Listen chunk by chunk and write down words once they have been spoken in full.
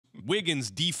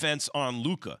Wiggins' defense on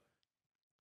Luka.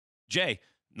 Jay,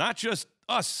 not just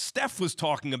us. Steph was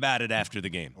talking about it after the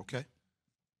game. Okay.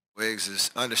 Wiggs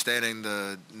is understanding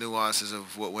the nuances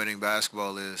of what winning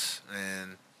basketball is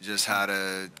and just how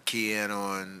to key in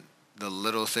on the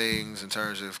little things in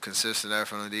terms of consistent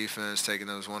effort on defense, taking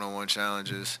those one-on-one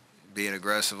challenges, being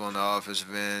aggressive on the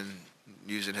offensive end,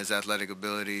 using his athletic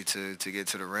ability to get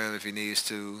to the rim if he needs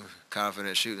to,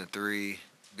 confident shooting a three,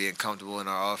 being comfortable in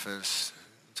our offense,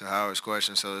 to Howard's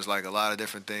question. So there's like a lot of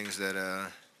different things that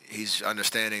he's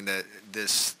understanding that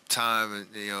this time,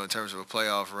 in terms of a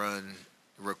playoff run,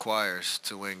 requires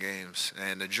to win games,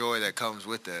 and the joy that comes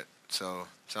with that. So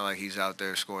it's not like he's out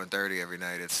there scoring 30 every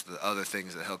night. It's the other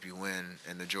things that help you win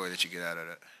and the joy that you get out of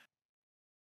it.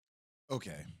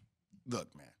 Okay. Look,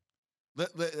 man.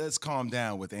 Let's calm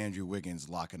down with Andrew Wiggins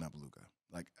locking up Luka.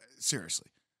 Like, seriously.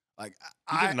 Like,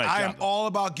 I am all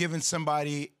about giving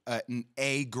somebody an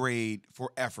A grade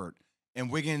for effort. And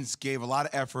Wiggins gave a lot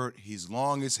of effort. He's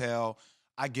long as hell.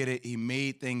 I get it. He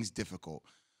made things difficult.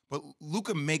 But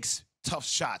Luka makes tough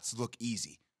shots look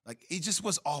easy. Like, he just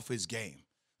was off his game.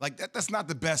 Like, that's not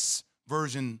the best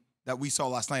version that we saw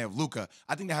last night of Luka.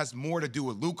 I think that has more to do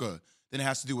with Luka than it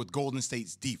has to do with Golden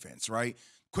State's defense, right?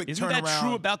 Quick Isn't turnaround. that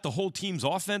true about the whole team's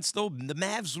offense, though? The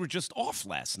Mavs were just off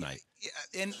last night.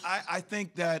 Yeah, and I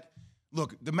think that,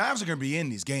 look, the Mavs are going to be in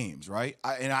these games, right?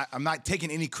 I'm not taking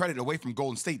any credit away from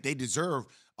Golden State. They deserve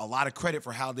a lot of credit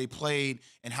for how they played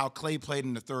and how Clay played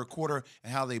in the third quarter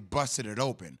and how they busted it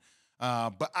open.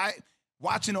 But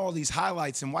watching all these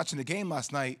highlights and watching the game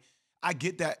last night, I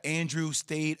get that Andrew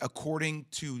stayed according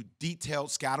to detailed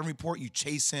scouting report. You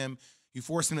chase him. You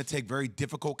force him to take very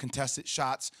difficult contested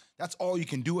shots. That's all you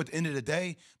can do at the end of the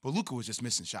day. But Luka was just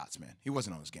missing shots, man. He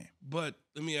wasn't on his game. But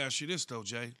let me ask you this, though,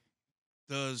 Jay.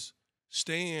 Does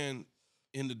staying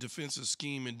in the defensive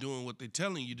scheme and doing what they're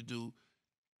telling you to do,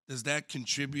 does that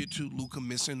contribute to Luka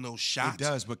missing those shots? It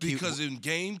does, but because in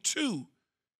game 2,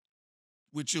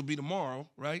 which will be tomorrow,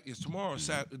 right? It's tomorrow.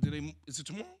 Saturday. Is it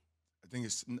tomorrow? I think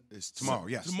it's tomorrow,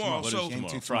 yes. Tomorrow. So, game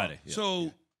 2 Friday. Yeah.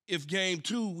 So if game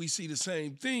 2 we see the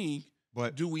same thing,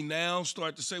 but do we now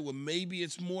start to say, well, maybe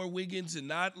it's more Wiggins and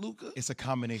not Luka? It's a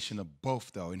combination of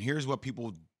both, though. And here's what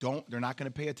people they're not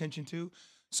going to pay attention to.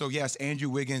 So, yes, Andrew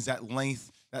Wiggins, that length,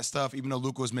 that stuff, even though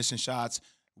Luka was missing shots,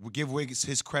 we'll give Wiggins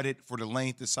his credit for the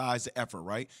length, the size, the effort,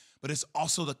 right? But it's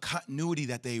also the continuity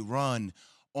that they run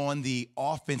on the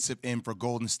offensive end for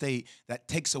Golden State that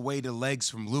takes away the legs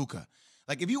from Luka.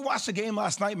 Like, if you watched the game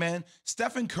last night, man,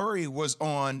 Stephen Curry was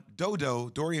on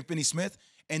Dorian Finney-Smith,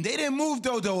 and they didn't move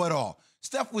Dodo at all.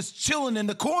 Steph was chilling in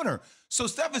the corner. So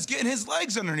Steph is getting his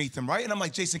legs underneath him, right? And I'm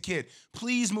like, Jason Kidd,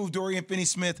 please move Dorian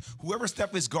Finney-Smith. Whoever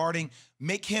Steph is guarding,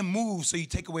 make him move so you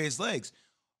take away his legs.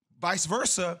 Vice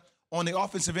versa, on the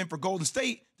offensive end for Golden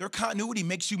State, their continuity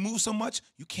makes you move so much,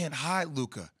 you can't hide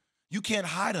Luka. You can't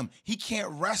hide him. He can't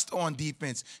rest on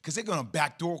defense because they're going to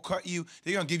backdoor cut you.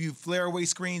 They're going to give you flare-away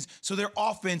screens. So their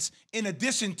offense, in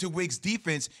addition to Wiggs'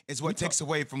 defense, is what takes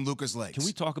away from Luka's legs. Can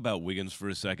we talk about Wiggins for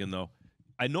a second, though?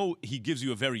 I know he gives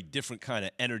you a very different kind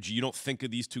of energy. You don't think of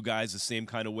these two guys the same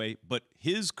kind of way. But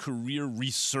his career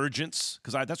resurgence,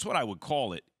 because that's what I would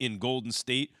call it, in Golden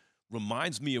State,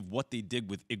 reminds me of what they did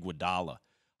with Iguodala.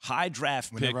 High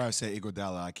draft pick. Whenever I say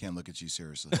Iguodala, I can't look at you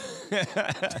seriously.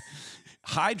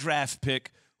 High draft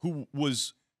pick who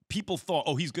was, people thought,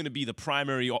 oh, he's going to be the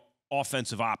primary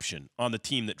offensive option on the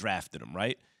team that drafted him,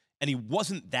 right? And he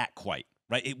wasn't that quite,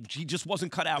 right? He just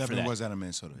wasn't cut out Definitely for that. was out of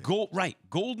Minnesota. Yeah. Right.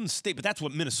 Golden State, but that's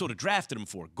what Minnesota drafted him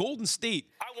for. Golden State.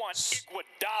 I want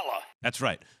Iguodala. That's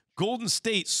right. Golden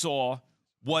State saw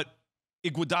what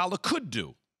Iguodala could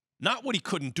do. Not what he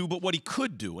couldn't do, but what he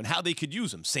could do and how they could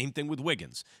use him. Same thing with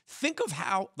Wiggins. Think of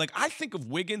how, I think of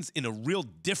Wiggins in a real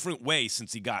different way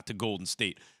since he got to Golden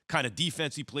State. Kind of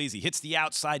defense he plays. He hits the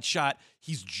outside shot.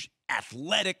 He's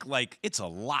athletic. It's a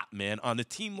lot, man. On a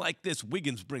team like this,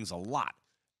 Wiggins brings a lot.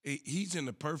 He's in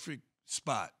the perfect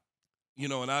spot.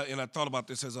 And I thought about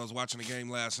this as I was watching the game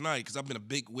last night because I've been a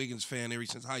big Wiggins fan ever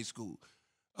since high school.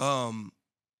 And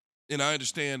I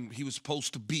understand he was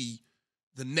supposed to be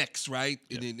the next, right?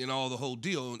 Yeah. And all the whole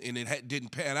deal, and it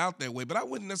didn't pan out that way. But I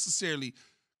wouldn't necessarily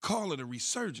call it a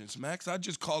resurgence, Max. I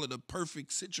just call it a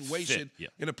perfect situation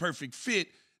and a perfect fit.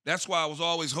 That's why I was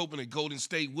always hoping that Golden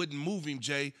State wouldn't move him,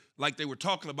 Jay, like they were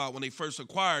talking about when they first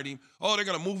acquired him. Oh, they're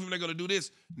going to move him, they're going to do this.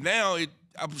 Now,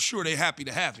 I'm sure they're happy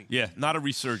to have him. Yeah, not a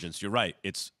resurgence. You're right.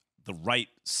 It's the right,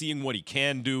 seeing what he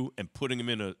can do and putting him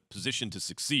in a position to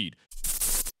succeed.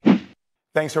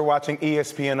 Thanks for watching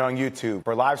ESPN on YouTube.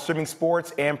 For live streaming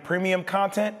sports and premium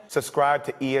content, subscribe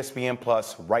to ESPN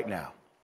Plus right now.